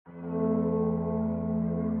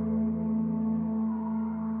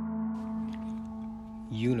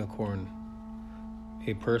Unicorn,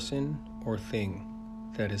 a person or thing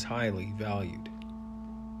that is highly valued.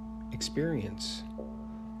 Experience,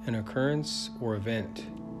 an occurrence or event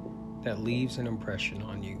that leaves an impression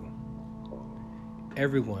on you.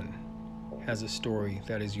 Everyone has a story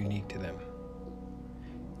that is unique to them.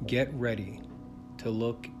 Get ready to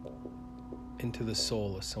look into the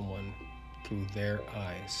soul of someone through their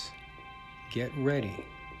eyes. Get ready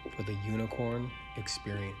for the unicorn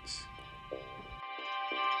experience.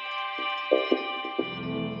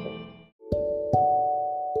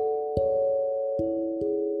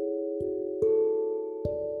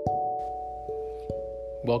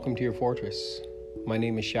 Welcome to your fortress. My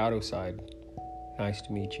name is Shadowside. Nice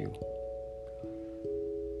to meet you.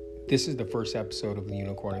 This is the first episode of the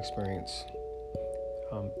Unicorn Experience.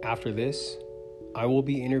 After this, I will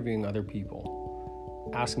be interviewing other people,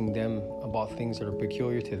 asking them about things that are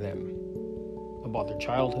peculiar to them, about their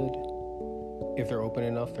childhood, if they're open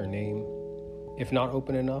enough, their name, if not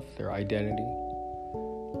open enough, their identity.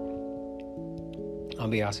 I'll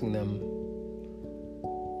be asking them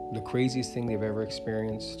the craziest thing they've ever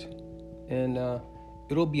experienced, and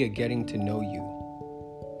it'll be a getting to know you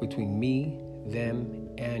between me, them,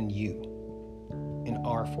 and you in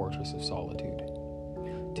our fortress of solitude.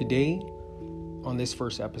 Today, on this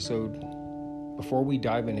first episode, before we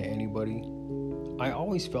dive into anybody, I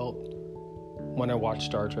always felt when I watched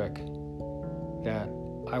Star Trek that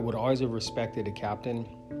I would always have respected a captain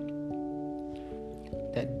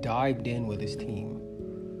that dived in with his team.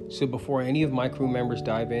 So before any of my crew members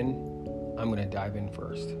dive in, I'm going to dive in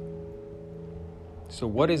first. So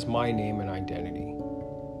what is my name and identity?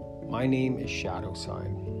 My name is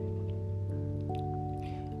Shadowside.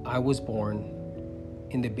 I was born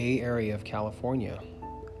in the Bay Area of California,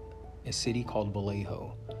 a city called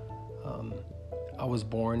Vallejo. I was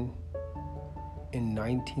born in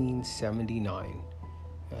 1979,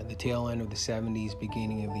 the tail end of the 70s,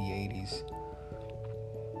 beginning of the 80s.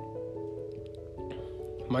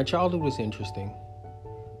 My childhood was interesting.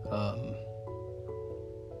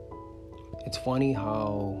 It's funny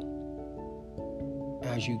how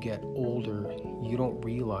as you get older, you don't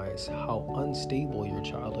realize how unstable your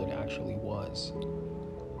childhood actually was.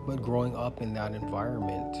 But growing up in that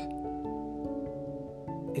environment,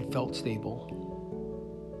 it felt stable,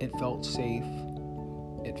 it felt safe,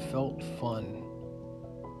 it felt fun,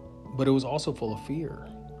 but it was also full of fear.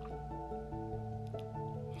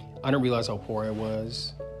 I didn't realize how poor I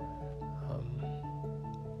was,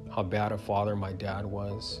 how bad a father my dad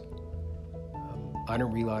was. I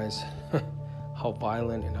didn't realize how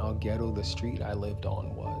violent and how ghetto the street I lived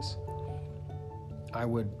on was. I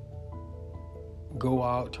would go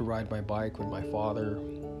out to ride my bike with my father.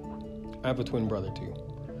 I have a twin brother too.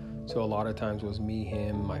 So a lot of times it was me,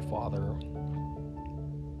 him, my father.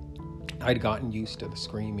 I'd gotten used to the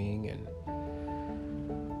screaming and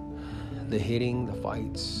the hitting, the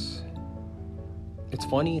fights. It's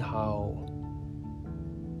funny how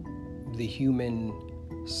the human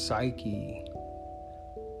psyche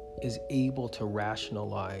is able to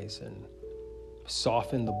rationalize and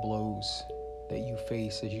soften the blows that you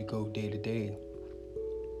face as you go day to day.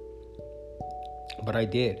 But I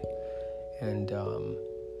did. And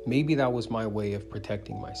maybe that was my way of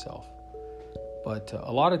protecting myself. But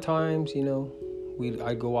a lot of times,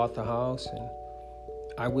 I'd go out the house and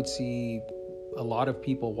I would see a lot of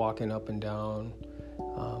people walking up and down,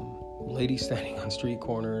 ladies standing on street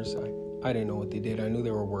corners. I didn't know what they did. I knew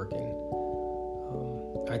they were working.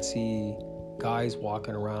 I'd see guys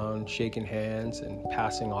walking around, shaking hands and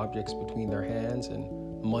passing objects between their hands and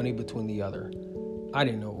money between the other. I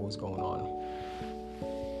didn't know what was going on.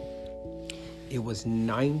 It was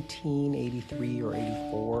 1983 or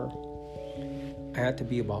 84. I had to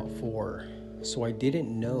be about 4, so I didn't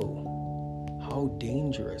know how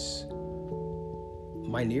dangerous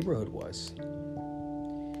my neighborhood was.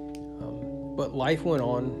 But life went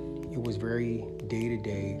on. It was very day to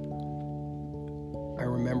day. I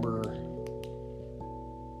remember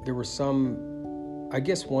there were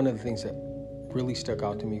one of the things that really stuck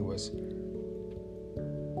out to me was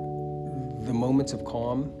the moments of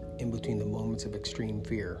calm in between the moments of extreme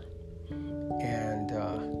fear. And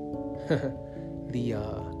the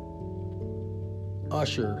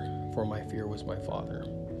usher for my fear was my father.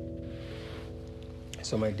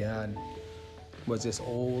 So my dad was this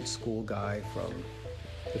old school guy from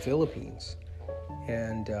the Philippines.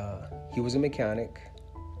 And he was a mechanic,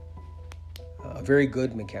 a very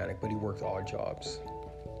good mechanic, but he worked odd jobs.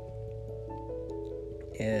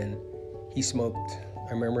 And he smoked.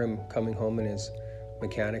 I remember him coming home in his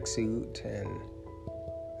mechanic suit and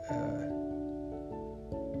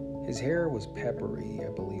His hair was peppery, I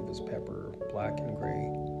believe it was pepper, black and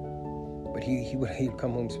gray. But he'd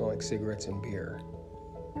come home smelling like cigarettes and beer.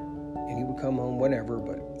 And he would come home whenever,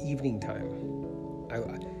 but evening time,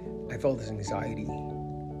 I felt this anxiety.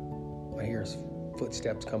 I hear his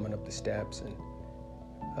footsteps coming up the steps, and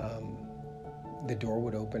the door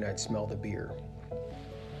would open, I'd smell the beer.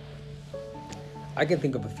 I can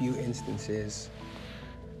think of a few instances.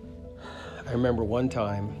 I remember one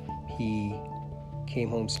time he came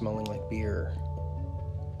home smelling like beer,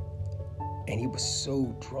 and he was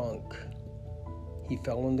so drunk, he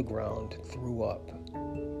fell on the ground, threw up.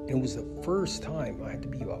 And it was the first time, I had to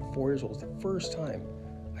be about 4 years old, it was the first time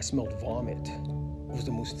I smelled vomit. It was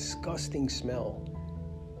the most disgusting smell.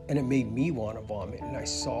 And it made me want to vomit. And I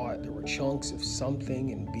saw it. There were chunks of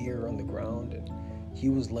something and beer on the ground. And he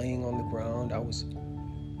was laying on the ground.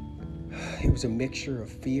 It was a mixture of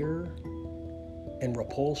fear and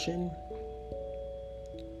repulsion.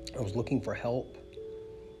 I was looking for help.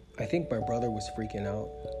 I think my brother was freaking out.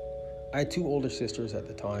 I had 2 older sisters at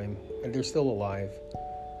the time, and they're still alive.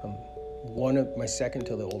 One of my second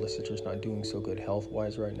to the oldest sister is not doing so good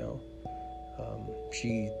health-wise right now.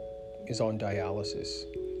 She is on dialysis,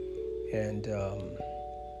 and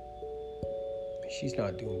she's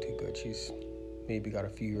not doing too good. She's maybe got a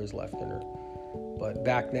few years left in her. But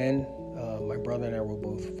back then, my brother and I were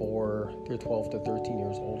both they're 12 to 13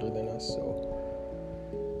 years older than us,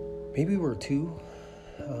 so maybe we were 2,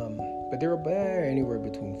 but they were anywhere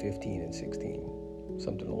between 15 and 16,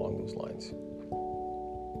 something along those lines.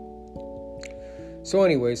 So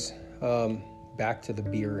anyways, back to the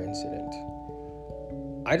beer incident.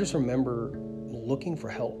 I just remember looking for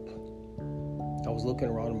help. I was looking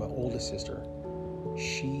around at my oldest sister.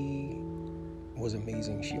 She was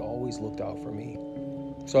amazing. She always looked out for me.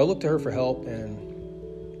 So I looked to her for help, and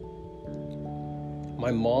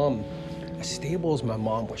my mom, as stable as my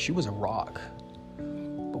mom was, she was a rock.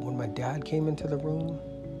 But when my dad came into the room,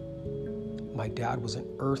 my dad was an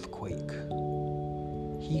earthquake.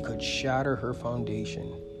 He could shatter her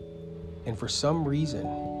foundation. And for some reason,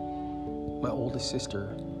 my oldest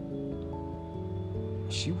sister,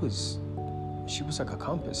 she was like a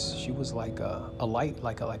compass. She was like a light,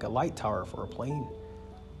 like a light tower for a plane.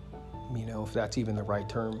 You know, if that's even the right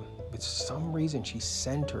term. But for some reason, she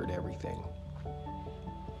centered everything.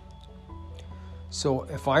 So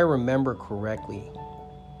if I remember correctly,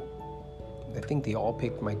 I think they all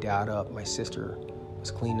picked my dad up. My sister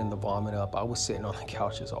was cleaning the vomit up. I was sitting on the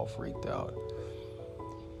couches all freaked out.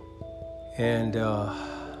 And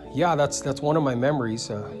that's one of my memories.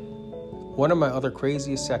 One of my other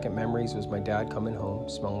craziest second memories was my dad coming home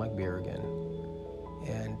smelling like beer again.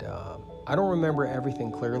 And I don't remember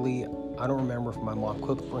everything clearly. I don't remember if my mom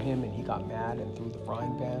cooked for him and he got mad and threw the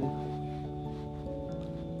frying pan.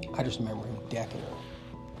 I just remember him decking her.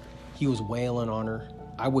 He was wailing on her.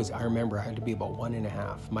 I remember I had to be about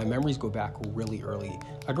 1.5. My memories go back really early.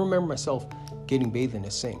 I don't remember myself getting bathed in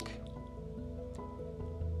a sink.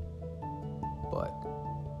 But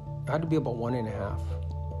I had to be about 1.5.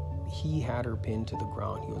 He had her pinned to the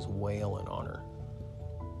ground. He was wailing on her.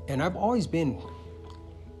 And I've always been,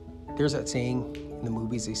 there's that saying in the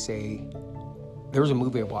movies, they say, there was a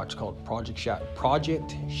movie I watched called Project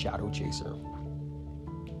Shadow Chaser.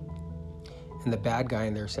 And the bad guy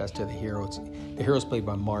in there says to the hero's played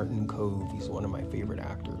by Martin Kove. He's one of my favorite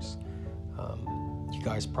actors. You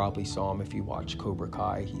guys probably saw him if you watched Cobra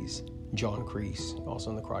Kai. He's John Kreese,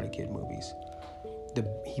 also in the Karate Kid movies.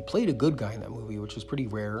 He played a good guy in that movie, which was pretty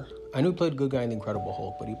rare. I knew he played a good guy in The Incredible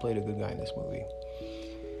Hulk, but he played a good guy in this movie.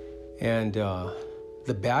 And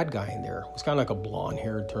the bad guy in there was kind of like a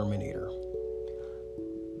blonde-haired Terminator.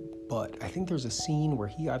 But I think there's a scene where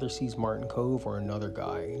he either sees Martin Kove or another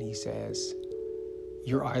guy, and he says,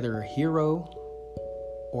 "You're either a hero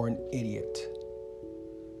or an idiot."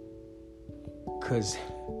 Because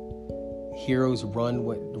heroes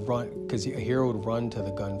because a hero would run to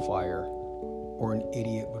the gunfire, or an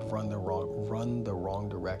idiot would run the wrong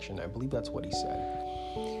direction. I believe that's what he said.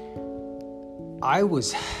 I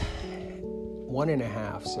was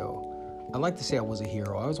 1.5, so I like to say I was a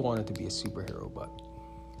hero. I always wanted to be a superhero, but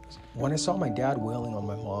when I saw my dad wailing on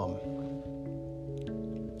my mom,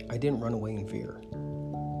 I didn't run away in fear.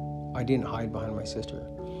 I didn't hide behind my sister.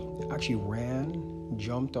 I actually ran,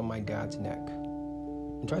 jumped on my dad's neck,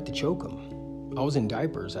 and tried to choke him. I was in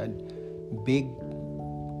diapers. I had big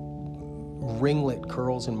ringlet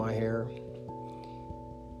curls in my hair.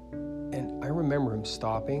 And I remember him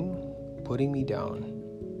stopping, putting me down,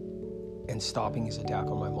 and stopping his attack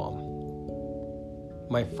on my mom.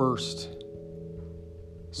 My first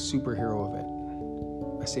superhero event.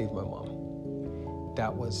 I saved my mom.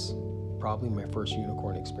 That was probably my first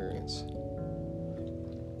unicorn experience.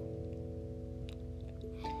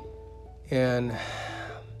 And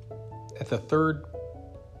at the third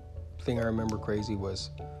thing I remember crazy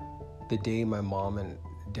was the day my mom and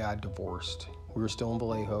dad divorced. We were still in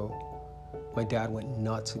Vallejo. My dad went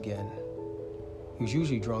nuts again. He was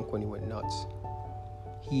usually drunk when he went nuts.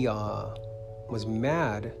 He was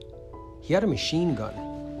mad. He had a machine gun.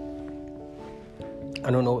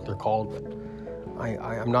 I don't know what they're called, but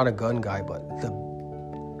I'm not a gun guy, but the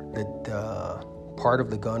part of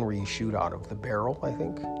the gun where you shoot out of the barrel, I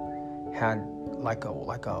think, had like a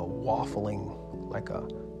waffling,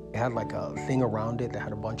 it had like a thing around it that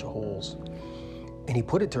had a bunch of holes. And he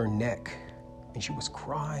put it to her neck, and she was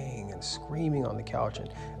crying and screaming on the couch, and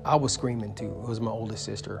I was screaming too. It was my oldest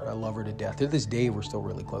sister. I love her to death. To this day, we're still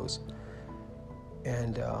really close.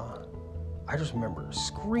 And I just remember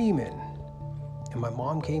screaming, and my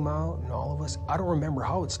mom came out, and all of us. I don't remember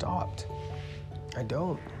how it stopped. I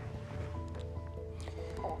don't.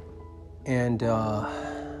 And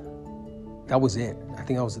that was it. I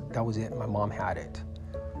think that was it. My mom had it,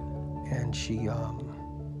 and she.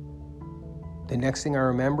 The next thing I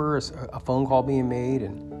remember is a phone call being made,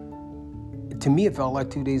 and to me it felt like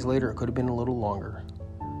 2 days later. It could have been a little longer,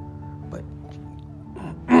 but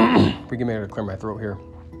forgive me, I gotta clear my throat here.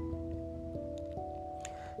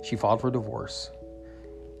 She filed for divorce,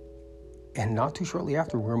 and not too shortly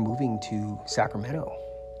after, we were moving to Sacramento.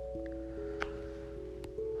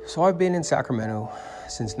 So I've been in Sacramento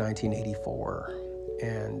since 1984,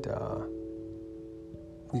 and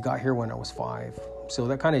we got here when I was 5. So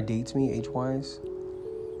that kind of dates me age-wise.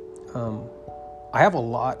 I have a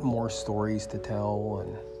lot more stories to tell,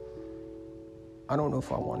 and I don't know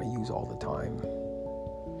if I want to use all the time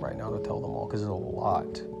right now to tell them all, because there's a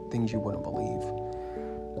lot, things you wouldn't believe.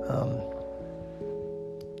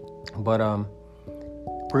 But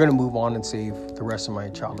we're going to move on and save the rest of my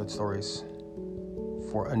childhood stories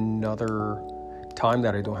for another time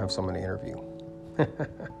that I don't have someone to interview.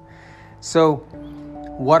 So,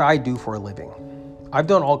 what I do for a living. I've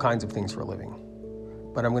done all kinds of things for a living,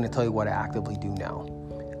 but I'm going to tell you what I actively do now.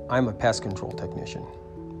 I'm a pest control technician.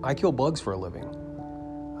 I kill bugs for a living.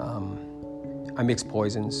 I mix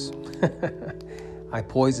poisons. I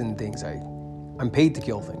poison things. I'm paid to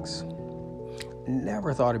kill things.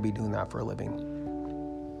 Never thought I'd be doing that for a living.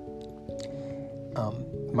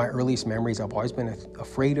 My earliest memories, I've always been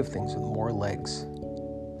afraid of things with more legs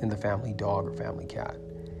than the family dog or family cat.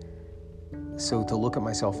 So to look at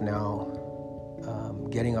myself now,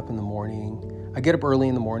 getting up in the morning, I get up early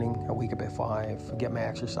in the morning, I wake up at 5, get my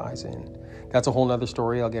exercise in. That's a whole nother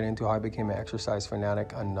story I'll get into, how I became an exercise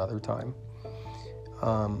fanatic another time.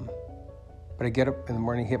 But I get up in the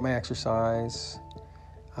morning, hit my exercise.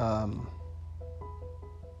 I'm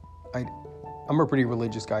a pretty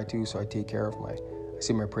religious guy too, so I take care of I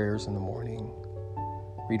say my prayers in the morning,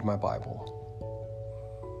 read my Bible.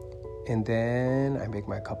 And then I make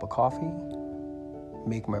my cup of coffee,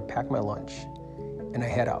 pack my lunch, and I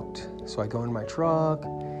head out. So I go in my truck,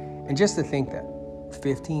 and just to think that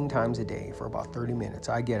 15 times a day for about 30 minutes,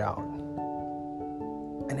 I get out.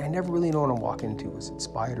 And I never really know what I'm walking into. Is it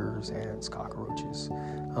spiders, ants, cockroaches?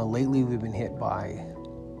 Lately, we've been hit by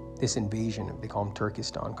this invasion. They call them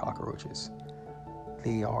Turkestan cockroaches.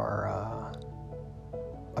 They are,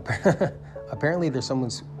 apparently there's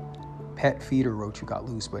someone's pet feeder roach who got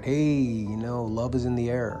loose, but hey, love is in the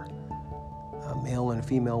air. A male and a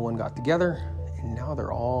female one got together, and now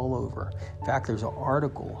they're all over. In fact, there's an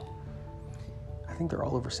article. I think they're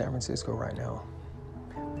all over San Francisco right now.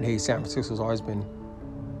 And hey, San Francisco's always been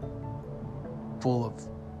full of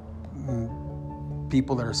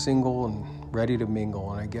people that are single and ready to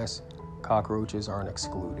mingle, and I guess cockroaches aren't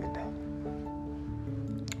excluded.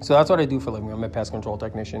 So that's what I do for a living. I'm a pest control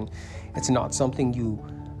technician. It's not something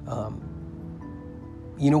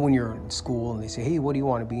when you're in school and they say, hey, what do you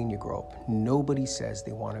want to be when you grow up? Nobody says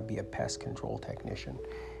they want to be a pest control technician.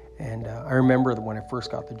 And I remember that when I first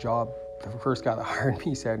got the job, the first guy that hired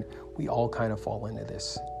me said, we all kind of fall into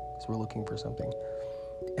this. So we're looking for something.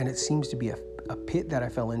 And it seems to be a pit that I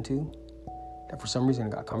fell into that for some reason I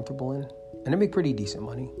got comfortable in. And I make pretty decent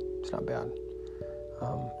money. It's not bad.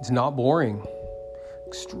 It's not boring.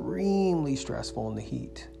 Extremely stressful in the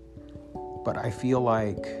heat. But I feel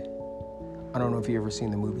like, I don't know if you've ever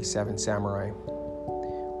seen the movie Seven Samurai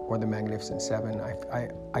or The Magnificent Seven.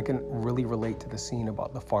 I can really relate to the scene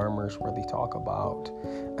about the farmers where they talk about,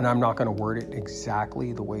 and I'm not going to word it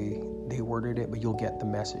exactly the way they worded it, but you'll get the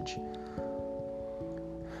message.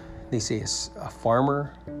 They say a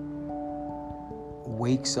farmer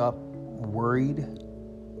wakes up worried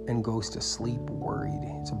and goes to sleep worried.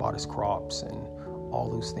 It's about his crops and all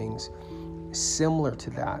those things. Similar to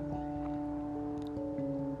that,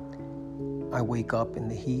 I wake up in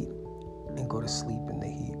the heat and go to sleep in the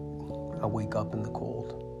heat. I wake up in the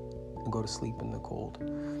cold and go to sleep in the cold.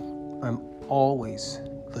 I'm always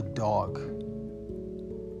the dog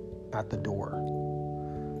at the door,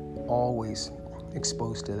 always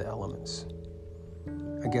exposed to the elements.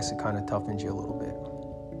 I guess it kind of toughens you a little bit.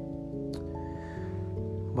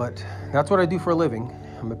 But that's what I do for a living.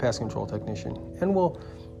 I'm a pest control technician. And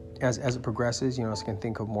as it progresses, I can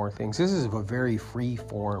think of more things. This is a very free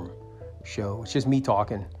form show. It's just me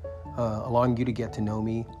talking, allowing you to get to know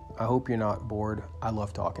me. I hope you're not bored. I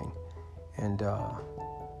love talking. And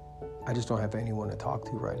I just don't have anyone to talk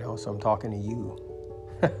to right now, so I'm talking to you.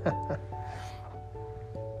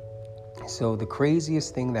 So the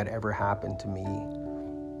craziest thing that ever happened to me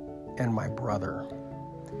and my brother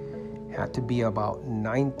had to be about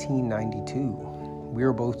 1992. We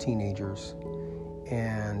were both teenagers,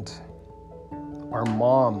 and our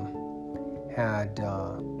mom had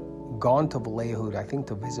gone to Vallejo, I think,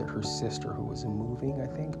 to visit her sister who was moving, I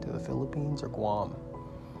think, to the Philippines or Guam.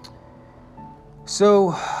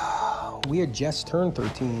 So we had just turned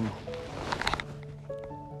 13,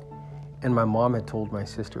 and my mom had told my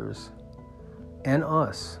sisters and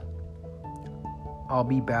us, I'll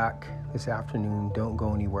be back this afternoon, don't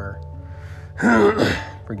go anywhere.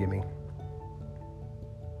 Forgive me.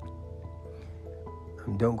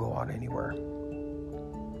 Don't go out anywhere.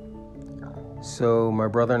 So my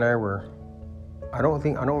brother and I I don't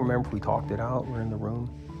remember if we talked it out. We're in the room.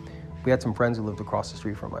 We had some friends who lived across the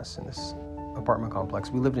street from us in this apartment complex.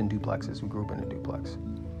 We lived in duplexes. We grew up in a duplex.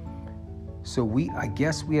 So I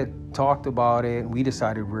guess we had talked about it, and we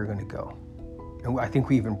decided we were going to go. And I think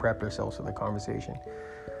we even prepped ourselves for the conversation.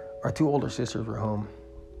 Our two older sisters were home,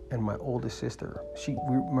 and my oldest sister,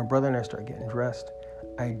 my brother and I started getting dressed.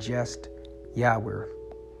 We're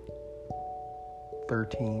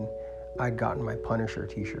 13. I'd gotten my Punisher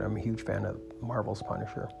t-shirt. I'm a huge fan of Marvel's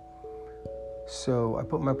Punisher. So I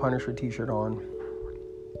put my Punisher t-shirt on,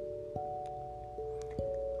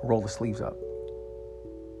 roll the sleeves up,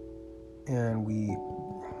 and we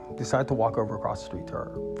decided to walk over across the street to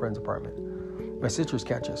our friend's apartment. My sisters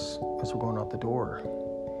catch us as we're going out the door,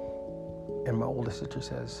 and my oldest sister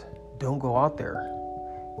says, "Don't go out there.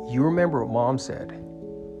 You remember what Mom said."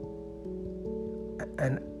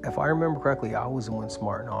 And if I remember correctly, I was the one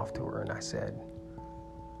smarting off to her, and I said,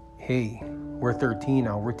 "Hey, we're 13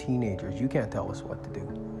 now. We're teenagers. You can't tell us what to do."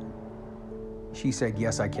 She said,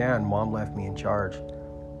 "Yes, I can. Mom left me in charge."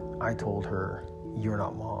 I told her, "You're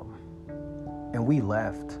not Mom." And we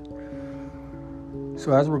left.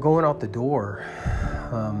 So as we're going out the door,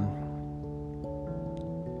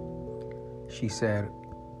 she said,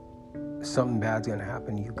 "Something bad's going to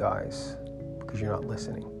happen to you guys because you're not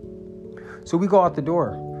listening." So we go out the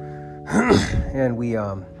door and we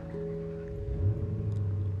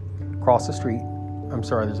cross the street. I'm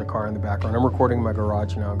sorry, there's a car in the background. I'm recording in my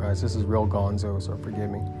garage now, guys. This is real gonzo, so forgive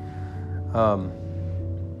me.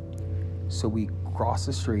 So we cross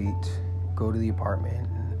the street, go to the apartment.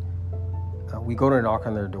 We go to knock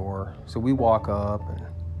on their door. So we walk up, and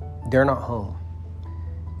they're not home.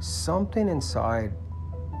 Something inside,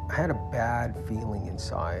 I had a bad feeling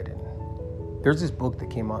inside. And there's this book that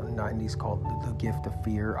came out in the 90s called The Gift of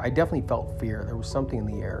Fear. I definitely felt fear. There was something in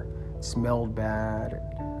the air. It smelled bad.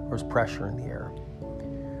 There was pressure in the air.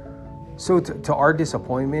 So to our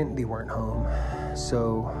disappointment, they weren't home.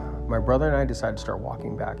 So my brother and I decided to start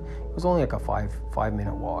walking back. It was only like a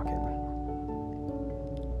five-minute walk. And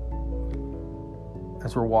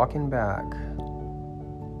as we're walking back,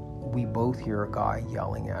 we both hear a guy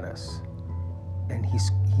yelling at us. And he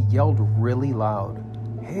yelled really loud,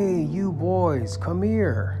 "Hey, you boys, come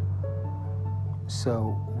here."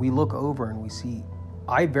 So we look over and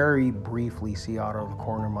I very briefly see out of the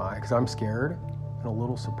corner of my eye, because I'm scared and a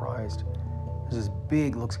little surprised. There's this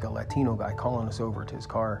big, looks like a Latino guy calling us over to his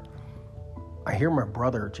car. I hear my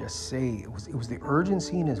brother just say, it was the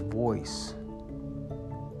urgency in his voice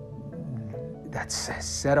that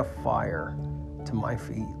set a fire to my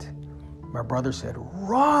feet. My brother said,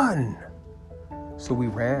 "Run!" So we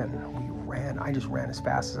ran. I just ran as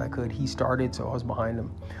fast as I could. He started, so I was behind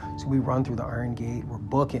him. So we run through the iron gate. We're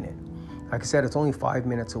booking it. Like I said, it's only 5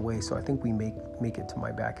 minutes away, so I think we make it to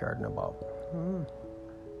my backyard in about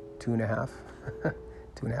 2.5,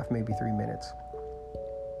 maybe 3 minutes.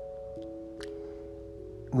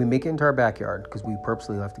 We make it into our backyard because we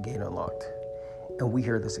purposely left the gate unlocked. And we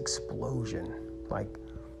hear this explosion, like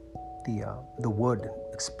the wood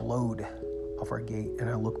explode off our gate. And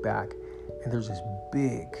I look back, and there's this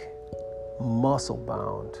big,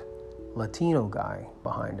 muscle-bound Latino guy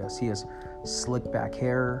behind us. He has slick back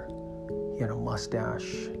hair. He had a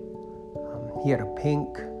mustache. He had a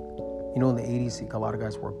pink, in the 80s, a lot of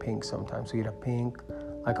guys wore pink sometimes. So he had a pink,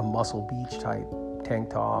 like a Muscle Beach type tank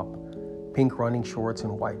top, pink running shorts,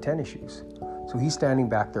 and white tennis shoes. So he's standing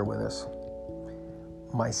back there with us.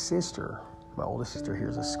 My oldest sister,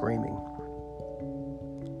 hears us screaming.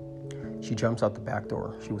 She jumps out the back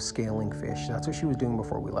door. She was scaling fish. That's what she was doing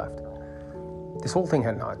before we left. This whole thing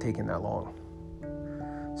had not taken that long.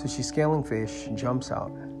 So she's scaling fish, jumps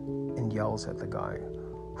out, and yells at the guy,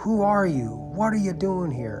 "Who are you? What are you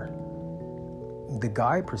doing here?" The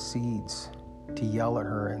guy proceeds to yell at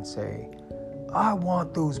her and say, "I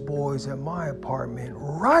want those boys at my apartment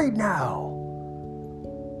right now."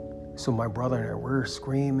 So my brother and I, we're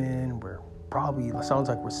screaming. Sounds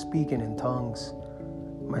like we're speaking in tongues.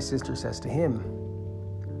 My sister says to him,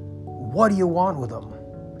 "What do you want with them?"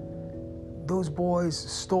 "Those boys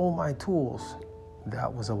stole my tools."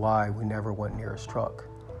 That was a lie. We never went near his truck.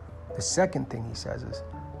 The second thing he says is,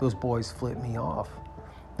 "Those boys flipped me off."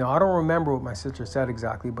 Now, I don't remember what my sister said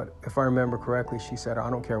exactly, but if I remember correctly, she said, "I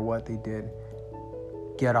don't care what they did.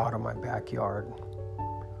 Get out of my backyard."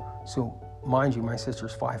 So, mind you, my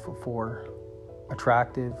sister's 5'4",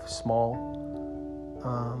 attractive, small,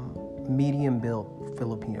 medium-built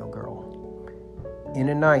Filipino girl in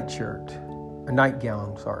a nightgown,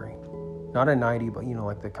 not a nightie, but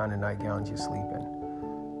like the kind of nightgowns you sleep in,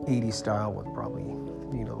 80s style with probably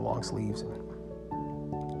long sleeves. And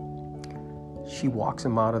she walks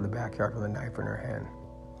him out of the backyard with a knife in her hand.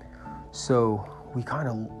 So we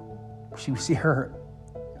see her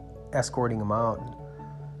escorting him out.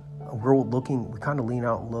 We're looking, we kind of lean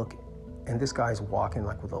out and look, and this guy's walking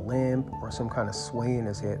like with a limp or some kind of sway in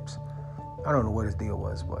his hips. I don't know what his deal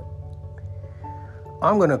was, but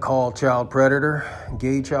I'm going to call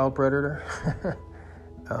gay child predator.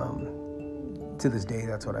 To this day,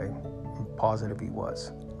 that's what I'm positive he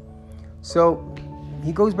was. So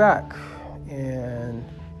he goes back, and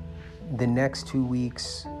the next 2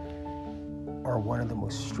 weeks are one of the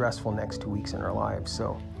most stressful next 2 weeks in our lives.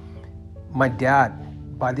 So my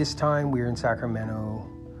dad, by this time we were in Sacramento.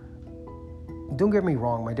 Don't get me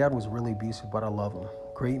wrong, my dad was really abusive, but I love him.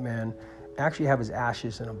 Great man. I actually have his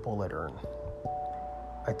ashes in a bullet urn.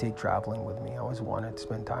 I take traveling with me. I always wanted to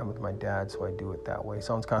spend time with my dad, so I do it that way.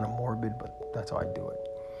 Sounds kind of morbid, but that's how I do it.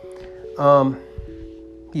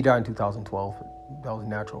 He died in 2012. That was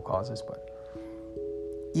natural causes, but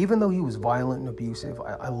even though he was violent and abusive,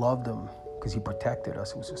 I loved him because he protected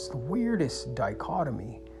us. It was just the weirdest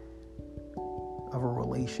dichotomy of a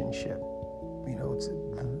relationship. It's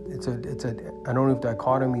a I don't know if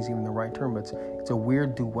dichotomy is even the right term, but it's a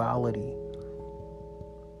weird duality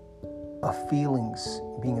of feelings.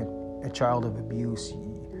 Being a child of abuse,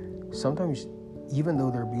 sometimes even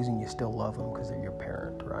though they're abusing, you still love them because they're your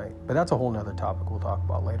parent, right? But that's a whole nother topic we'll talk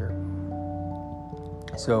about later.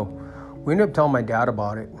 So we ended up telling my dad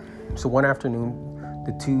about it. So one afternoon,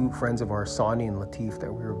 the two friends of ours, Sonny and Latif,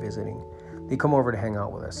 that we were visiting, they come over to hang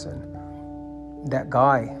out with us. And that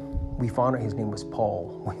guy, we found out his name was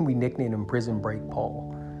Paul. We nicknamed him Prison Break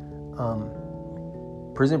Paul.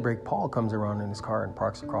 Prison Break Paul comes around in his car and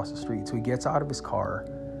parks across the street. So he gets out of his car.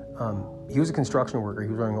 He was a construction worker. He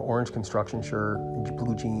was wearing an orange construction shirt,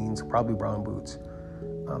 blue jeans, probably brown boots.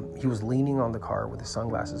 He was leaning on the car with his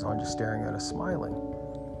sunglasses on, just staring at us, smiling.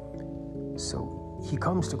 So he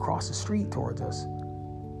comes to cross the street towards us.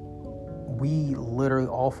 We literally,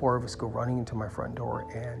 all four of us, go running into my front door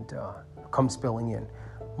and come spilling in.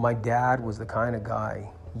 My dad was the kind of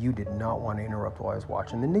guy you did not want to interrupt while I was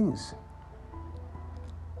watching the news.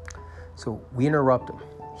 So we interrupt him.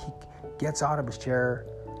 He gets out of his chair.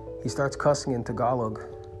 He starts cussing in Tagalog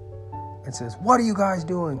and says, "What are you guys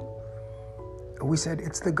doing?" And we said,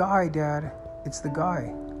 "It's the guy, Dad. It's the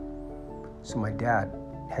guy." So my dad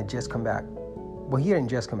had just come back. Well, he didn't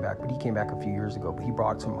just come back, but he came back a few years ago. But he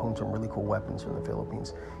brought home some really cool weapons from the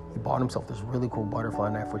Philippines. He bought himself this really cool butterfly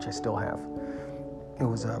knife, which I still have. It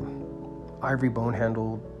was ivory bone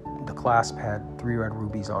handled. The clasp had 3 red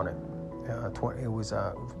rubies on it. It was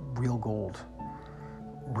real gold.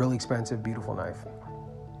 Really expensive, beautiful knife.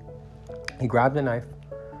 He grabbed the knife,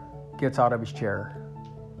 gets out of his chair,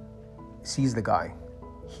 sees the guy.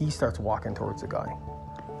 He starts walking towards the guy.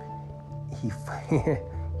 He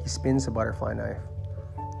spins the butterfly knife.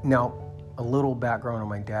 Now, a little background on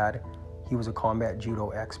my dad. He was a combat judo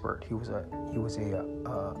expert. He was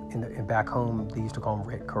back home, they used to call him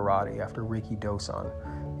Rick Karate after Ricky Dosan,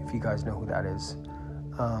 if you guys know who that is.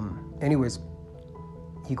 Anyways,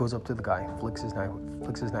 he goes up to the guy, flicks his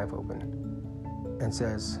knife open, and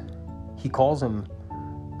says, he calls him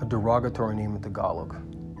a derogatory name in Tagalog,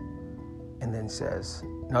 and then says,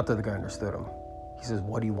 Not that the guy understood him. He says,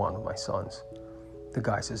 what do you want with my sons? The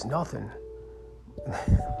guy says, nothing.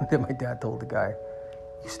 Then my dad told the guy,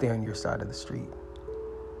 you stay on your side of the street.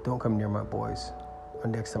 Don't come near my boys, or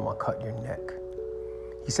next time I'll cut your neck.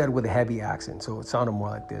 He said it with a heavy accent, so it sounded more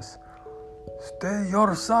like this. Stay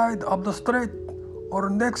your side of the street, or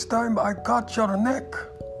next time I cut your neck.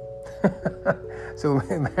 So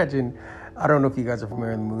imagine, I don't know if you guys are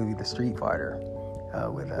familiar with the movie The Street Fighter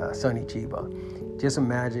with Sonny Chiba. Just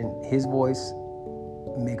imagine his voice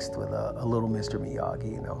mixed with a little Mr.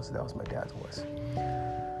 Miyagi, and that was my dad's voice.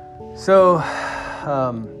 So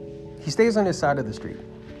he stays on his side of the street.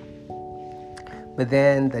 But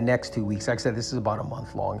then the next 2 weeks, like I said, this is about a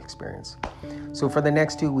month-long experience. So for the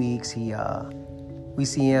next 2 weeks, we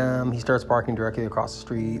see him. He starts parking directly across the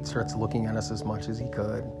street, starts looking at us as much as he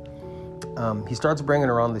could. He starts bringing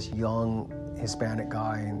around this young Hispanic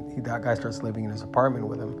guy, and that guy starts living in his apartment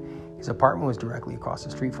with him. His apartment was directly across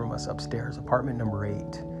the street from us upstairs, apartment number 8.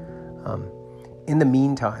 In the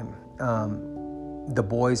meantime, the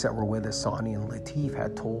boys that were with us, Sonny and Latif,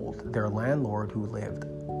 had told their landlord who lived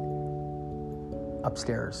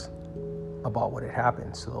upstairs about what had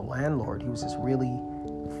happened. So the landlord, he was this really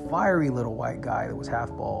fiery little white guy that was half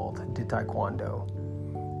bald, did taekwondo.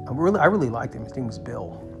 I really liked him. His name was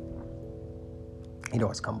Bill. He'd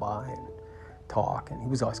always come by and talk, and he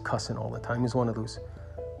was always cussing all the time. He was one of those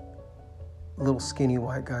little skinny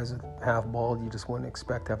white guys with half bald you just wouldn't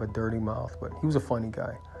expect to have a dirty mouth, but he was a funny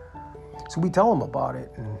guy. So we tell him about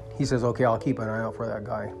it, and he says, okay, I'll keep an eye out for that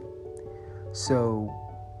guy. So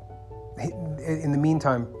in the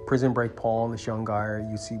meantime, Prison Break Paul and this young guy,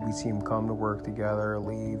 we see him come to work together,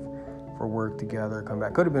 leave for work together, come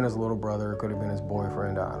back. Could have been his little brother, could have been his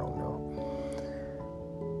boyfriend, I don't know.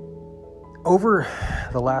 Over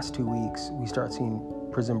the last 2 weeks, we start seeing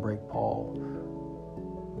Prison Break Paul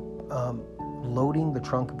loading the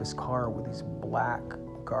trunk of his car with these black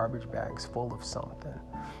garbage bags full of something.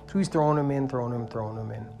 So he's throwing them in.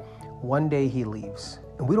 One day he leaves,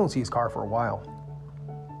 and we don't see his car for a while.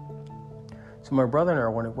 So my brother and I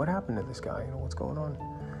are wondering, what happened to this guy? What's going on?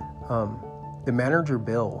 The manager,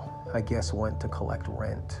 Bill, I guess, went to collect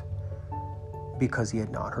rent because he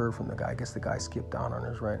had not heard from the guy. I guess the guy skipped out on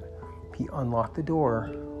his rent. He unlocked the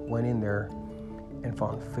door, went in there, and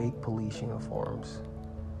found fake police uniforms,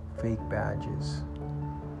 fake badges.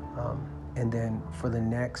 And then for the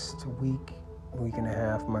next week and a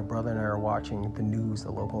half, my brother and I are watching the news,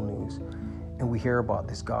 the local news, and we hear about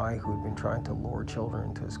this guy who had been trying to lure children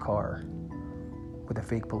into his car with a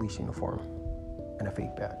fake police uniform and a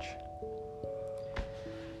fake badge.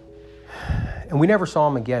 And we never saw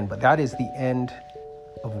him again, but that is the end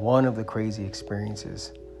of one of the crazy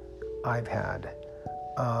experiences I've had.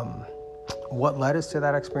 What led us to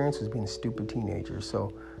that experience was being stupid teenagers.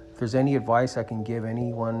 So if there's any advice I can give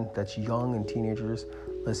anyone that's young and teenagers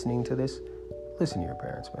listening to this, listen to your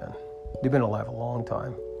parents, man. They've been alive a long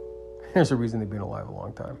time. There's a reason they've been alive a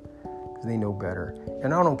long time, because they know better.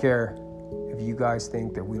 And I don't care if you guys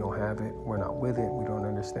think that we don't have it, we're not with it, we don't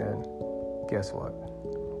understand. Guess what?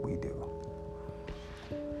 We do.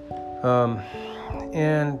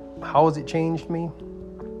 And how has it changed me?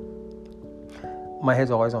 My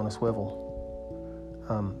head's always on a swivel.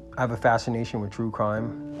 I have a fascination with true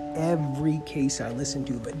crime. Every case I listen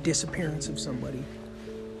to of a disappearance of somebody,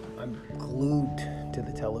 I'm glued to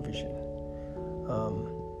the television.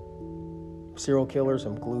 Serial killers,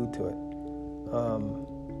 I'm glued to it.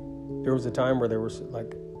 There was a time where there was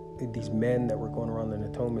like these men that were going around the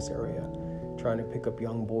Natomas area trying to pick up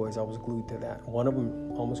young boys. I was glued to that. One of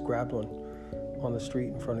them almost grabbed one on the street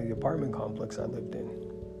in front of the apartment complex I lived in.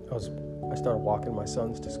 I started walking my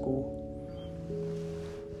sons to school.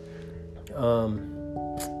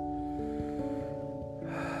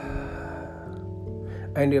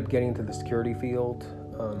 I ended up getting into the security field.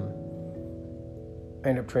 I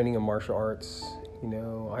ended up training in martial arts. I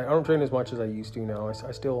don't train as much as I used to now.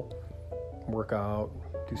 I still work out,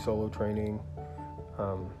 do solo training.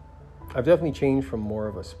 I've definitely changed from more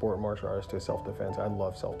of a sport martial artist to self-defense. I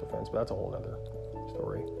love self-defense, but that's a whole other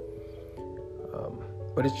story.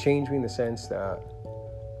 But it's changed me in the sense that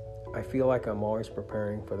I feel like I'm always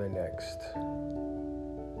preparing for the next,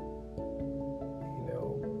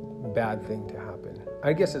 bad thing to happen.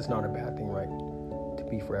 I guess it's not a bad thing, right? To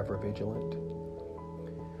be forever vigilant.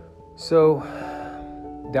 So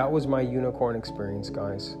that was my unicorn experience,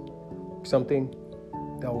 guys. Something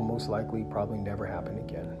that will most likely probably never happen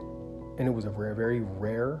again. And it was a very, very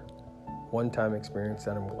rare one-time experience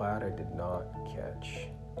that I'm glad I did not catch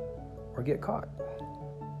or get caught.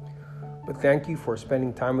 But thank you for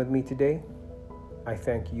spending time with me today. I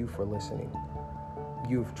thank you for listening.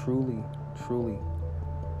 You've truly, truly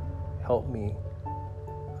helped me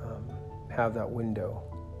have that window.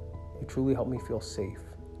 It truly helped me feel safe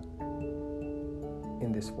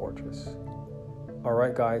in this fortress. All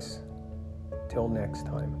right, guys, till next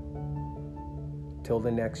time, till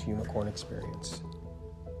the next unicorn experience.